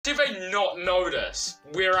Did they not notice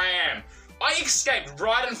where I am? I escaped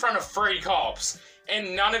right in front of 3 cops,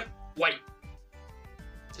 and none of... Wait.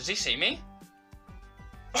 Does he see me?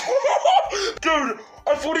 Dude,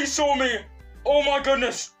 I thought he saw me. Oh my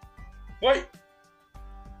goodness. Wait.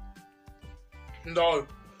 No.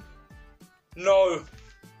 No.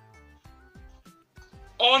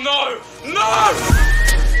 Oh no! No!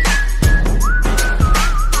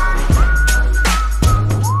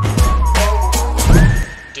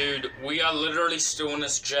 Dude, we are literally still in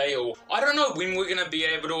this jail. I don't know when we're gonna be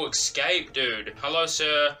able to escape, dude. Hello,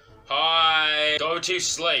 sir. Hi. Go to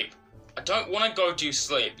sleep. I don't want to go to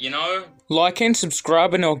sleep, you know? Like and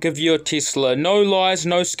subscribe and I'll give you a Tesla. No lies,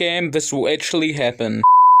 no scam. This will actually happen.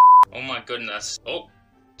 Oh my goodness. Oh,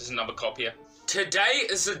 there's another cop here. Today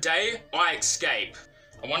is the day I escape.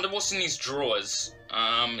 I wonder what's in these drawers.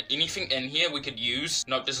 Anything in here we could use?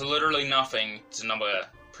 Nope, there's literally nothing. There's another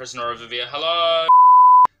prisoner over there. Hello?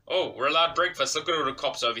 Oh, we're allowed breakfast. Look at all the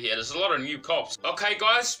cops over here. There's a lot of new cops. Okay,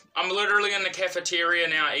 guys, I'm literally in the cafeteria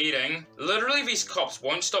now eating. Literally, these cops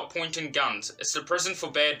won't stop pointing guns. It's the prison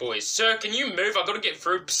for bad boys. Sir, can you move? I gotta get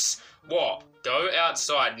through. Psst. What? Go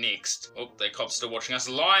outside next. Oh, the cops still watching us.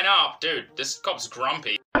 Line up. Dude, this cop's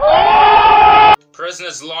grumpy.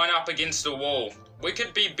 Prisoners line up against the wall. We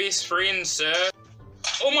could be best friends, sir.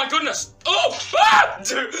 Oh my goodness. Oh! Ah!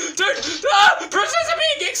 Dude! Ah! Prisoners are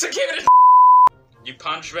being executed! You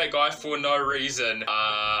punched that guy for no reason.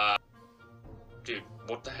 Dude,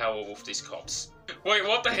 what the hell are with these cops? Wait,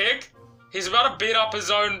 what the heck? He's about to beat up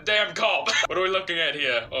his own damn cop. What are we looking at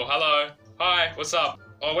here? Oh, hello. Hi, what's up?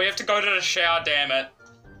 Oh, we have to go to the shower, damn it.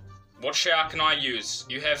 What shower can I use?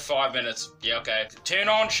 You have 5 minutes. Yeah, okay. Turn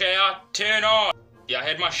on, shower. Turn on. Yeah, I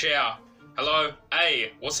had my shower. Hello?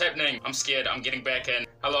 Hey, what's happening? I'm scared. I'm getting back in.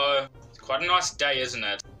 Hello? It's quite a nice day, isn't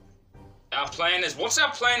it? Our plan is... What's our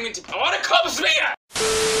plan meant to... Oh, the cop's here!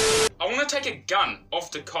 I want to take a gun off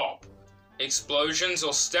the cop. Explosions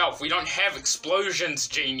or stealth? We don't have explosions,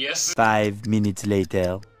 genius. 5 minutes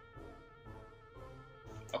later.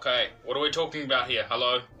 Okay, what are we talking about here?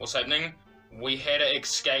 Hello? What's happening? We had to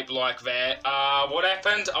escape like that. What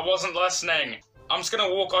happened? I wasn't listening. I'm just gonna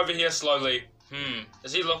walk over here slowly.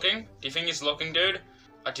 Is he looking? Do you think he's looking, dude?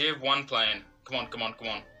 I do have one plan. Come on, come on, come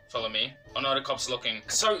on. Follow me. Oh no, the cop's looking.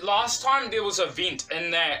 So last time there was a vent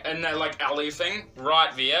in that like alley thing,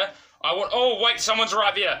 right there. Oh wait, someone's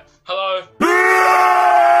right there. Hello?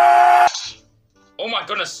 Oh my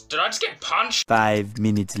goodness, did I just get punched? 5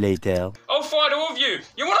 minutes later. I'll fight all of you.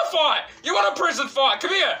 You wanna fight? You want a prison fight?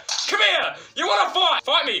 Come here. Come here. You wanna fight?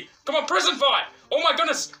 Fight me. Come on, prison fight. Oh my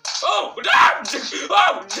goodness. Oh, oh,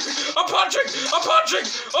 I'm punching. I'm punching.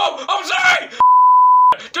 Oh, I'm sorry.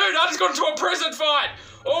 Dude, I just got into a prison fight.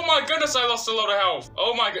 Oh my goodness, I lost a lot of health.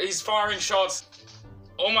 Oh my god, he's firing shots.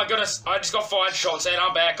 Oh my goodness, I just got 5 shots and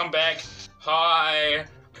I'm back, I'm back. Hi.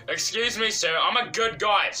 Excuse me, sir, I'm a good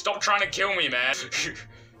guy. Stop trying to kill me, man.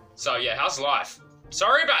 So yeah, how's life?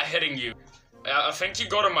 Sorry about hitting you. I think you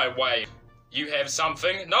got in my way. You have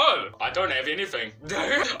something? No, I don't have anything.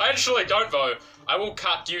 I actually don't though. I will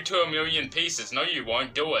cut you to 1,000,000 pieces. No, you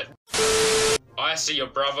won't. Do it. I see your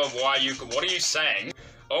brother. What are you saying?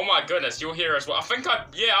 Oh my goodness, you're here as well.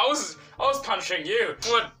 I was punching you.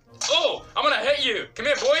 What? Oh, I'm gonna hit you. Come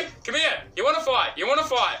here, boy. Come here. You wanna fight? You wanna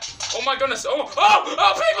fight? Oh my goodness. Oh,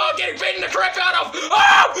 people are getting beaten the crap out of.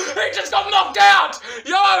 Oh, he just got knocked out.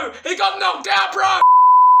 Yo, he got knocked out, bro.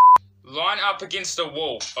 Line up against the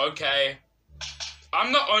wall. Okay.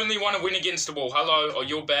 I'm the only one to win against the wall. Hello, oh,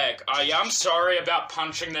 you're back. Yeah, I'm sorry about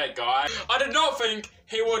punching that guy. I did not think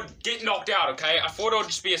he would get knocked out, okay? I thought it would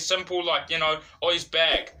just be a simple, like, you know, oh, he's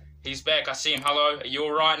back. He's back, I see him. Hello, are you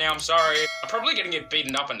alright now? I'm sorry. I'm probably gonna get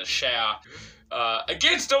beaten up in the shower.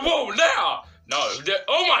 Against the wall now! No,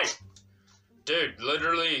 oh my! Dude,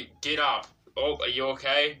 literally, get up. Oh, are you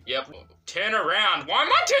okay? Yep. Turn around. Why am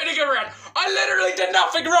I turning around? I literally did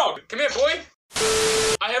nothing wrong! Come here, boy.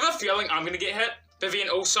 I have a feeling I'm gonna get hit. But then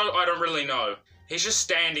also, I don't really know. He's just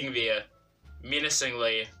standing there,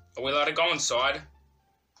 menacingly. Are we allowed to go inside?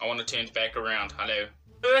 I want to turn back around. Hello.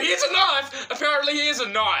 Here's a knife! Apparently he has a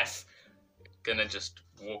knife. Gonna just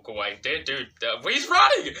walk away. Dude, he's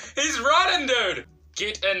running! He's running, dude!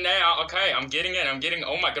 Get in now. Okay, I'm getting in.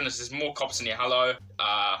 Oh my goodness, there's more cops in here. Hello.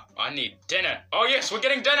 I need dinner. Oh yes, we're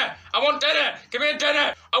getting dinner. I want dinner. Give me a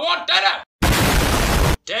dinner. I want dinner.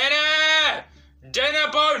 Dinner! Dinner,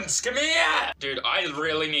 Bones, come here! Dude, I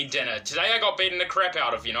really need dinner. Today I got beaten the crap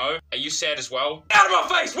out of, you know? Are you sad as well? Out of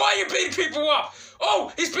my face! Why are you beating people up?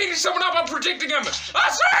 Oh, he's beating someone up, I'm protecting him!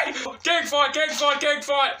 Ah, sorry! Gang fight!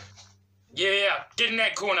 Yeah, get in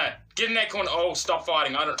that corner. Get in that corner. Oh, stop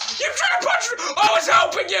fighting. I don't... You trying to punch me? I was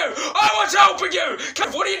helping you! I was helping you!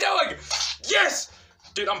 What are you doing? Yes!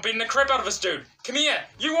 Dude, I'm beating the crap out of this dude. Come here.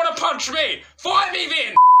 You want to punch me? Fight me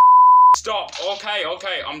then! Stop. Okay.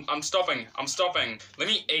 I'm stopping. Let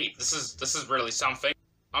me eat. This is really something.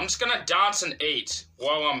 I'm just gonna dance and eat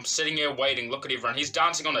while I'm sitting here waiting. Look at everyone. He's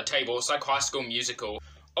dancing on the table. It's like High School Musical.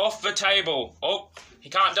 Off the table. Oh, he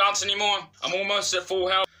can't dance anymore. I'm almost at full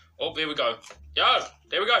health. Oh, there we go. Yo,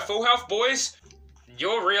 there we go. Full health, boys.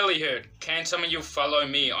 You're really hurt. Can some of you follow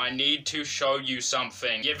me? I need to show you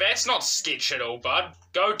something. Yeah, that's not sketch at all, bud.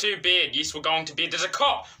 Go to bed. Yes, we're going to bed. There's a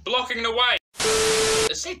cop blocking the way.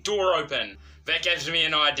 Is that door open? That gives me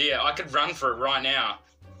an idea. I could run for it right now.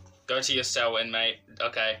 Go to your cell, inmate.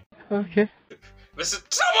 Okay. Okay.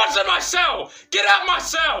 Someone's in my cell! Get out my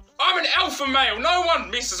cell! I'm an alpha male. No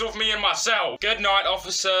one messes with me in my cell. Good night,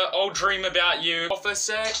 officer. I'll dream about you.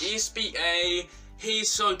 Officer SBA.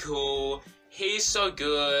 He's so cool. He's so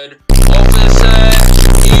good. Officer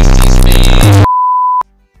SBA.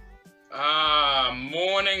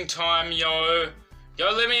 Morning time, yo.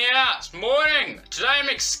 Yo, let me out. Morning. Today I'm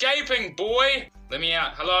escaping, boy. Let me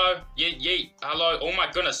out. Hello? Yeet. Hello? Oh my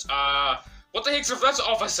goodness. What the heck's with this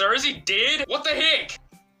officer? Is he dead? What the heck?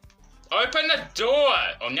 Open the door.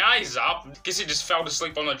 Oh, now he's up. Guess he just fell to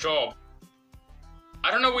sleep on the job.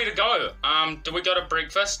 I don't know where to go. Do we go to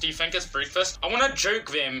breakfast? Do you think it's breakfast? I want to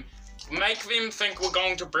juke them. Make them think we're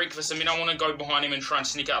going to breakfast, and then I want to go behind him and try and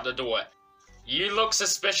sneak out the door. You look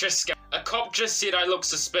suspicious. A cop just said I look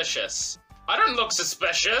suspicious. I don't look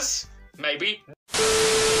suspicious. Maybe.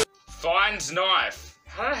 Finds knife.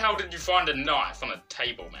 How the hell did you find a knife on a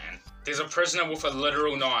table, man? There's a prisoner with a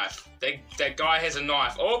literal knife. That guy has a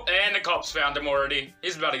knife. Oh, and the cops found him already.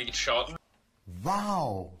 He's about to get shot.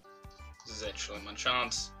 Wow. This is actually my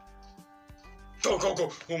chance. Go.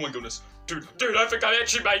 Oh my goodness. Dude, I think I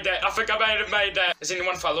actually made that. I think I may have made that. Is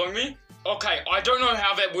anyone following me? Okay, I don't know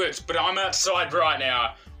how that works, but I'm outside right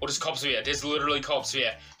now. Or there's cops here. There's literally cops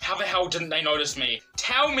here. How the hell didn't they notice me?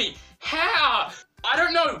 Tell me, how? I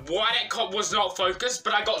don't know why that cop was not focused,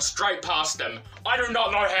 but I got straight past him. I do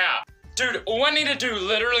not know how. Dude, all I need to do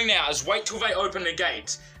literally now is wait till they open the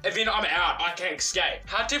gates, and then I'm out. I can escape.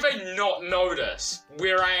 How did they not notice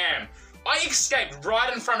where I am? I escaped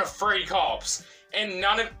right in front of 3 cops, and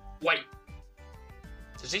none of... Wait.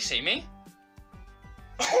 Does he see me?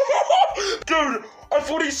 Dude, I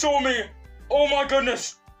thought he saw me. Oh my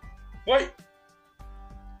goodness. Wait.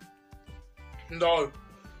 No.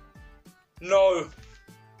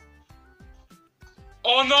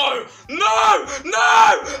 Oh no!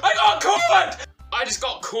 I got caught! I just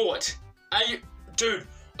got caught. Dude,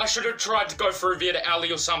 I should have tried to go through via the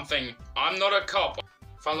alley or something. I'm not a cop.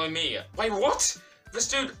 Follow me. Wait, what? This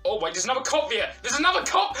dude... Oh wait, there's another cop here. There's another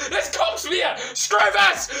cop! There's cops here!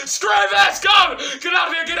 Strav-ass! Come! Get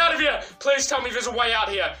out of here! Please tell me there's a way out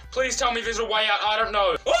here. Please tell me there's a way out. I don't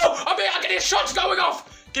know. Oh! I can hear shots going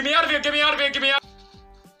off! Get me out of here!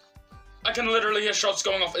 I can literally hear shots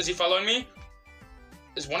going off. Is he following me?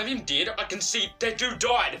 Is one of them dead? I can see that dude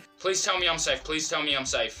died. Please tell me I'm safe.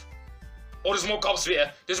 Oh, there's more cops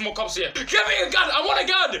here. Give me a gun. I want a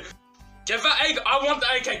gun. I want the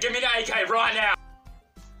AK. Give me the AK right now.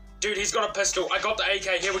 Dude, he's got a pistol. I got the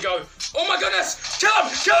AK. Here we go. Oh my goodness. Kill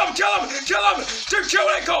him. Dude, kill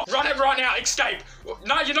that cop. Run it right now. Escape.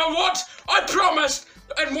 No, you know what? I promised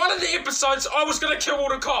in one of the episodes I was going to kill all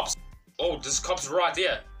the cops. Oh, there's cops right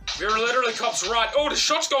there. There are literally cops right. Oh, the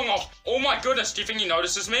shot's going off. Oh my goodness. Do you think he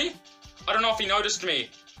notices me? I don't know if he noticed me.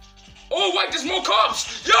 Oh, wait, there's more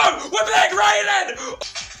cops. Yo, we're being raided.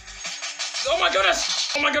 Oh my goodness.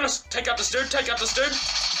 Take out this dude.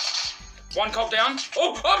 One cop down.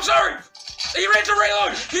 Oh, I'm sorry. He had to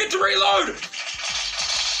reload.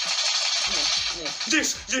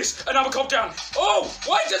 Yes. Another cop down. Oh,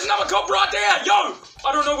 wait, there's another cop right there. Yo,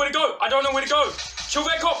 I don't know where to go. Kill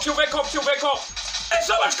that cop. There's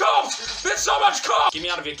so much cops! Get me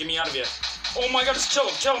out of here. Oh my goodness, kill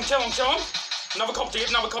him. Another cop dead.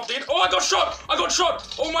 Oh, I got shot.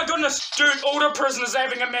 Oh my goodness. Dude, all the prisoners are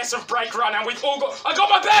having a massive break right now. I got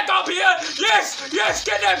my back up here. Yes,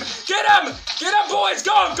 get him, boys.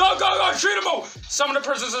 Go, shoot them all. Some of the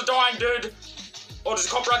prisoners are dying, dude. Oh, there's a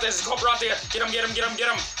cop right there. Get him.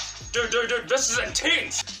 Dude, this is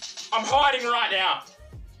intense. I'm hiding right now.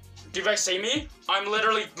 Do they see me? I'm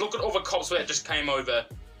literally... Look at all the cops that just came over.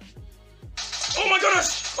 Oh my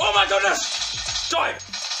goodness! Die!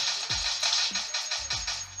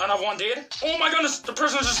 Another one dead. Oh my goodness! The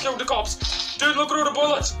prisoners just killed the cops. Dude, look at all the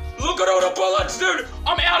bullets! Dude!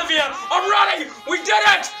 I'm out of here! I'm running! We did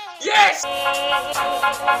it! Yes! I don't know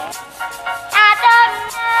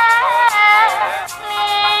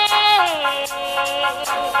me.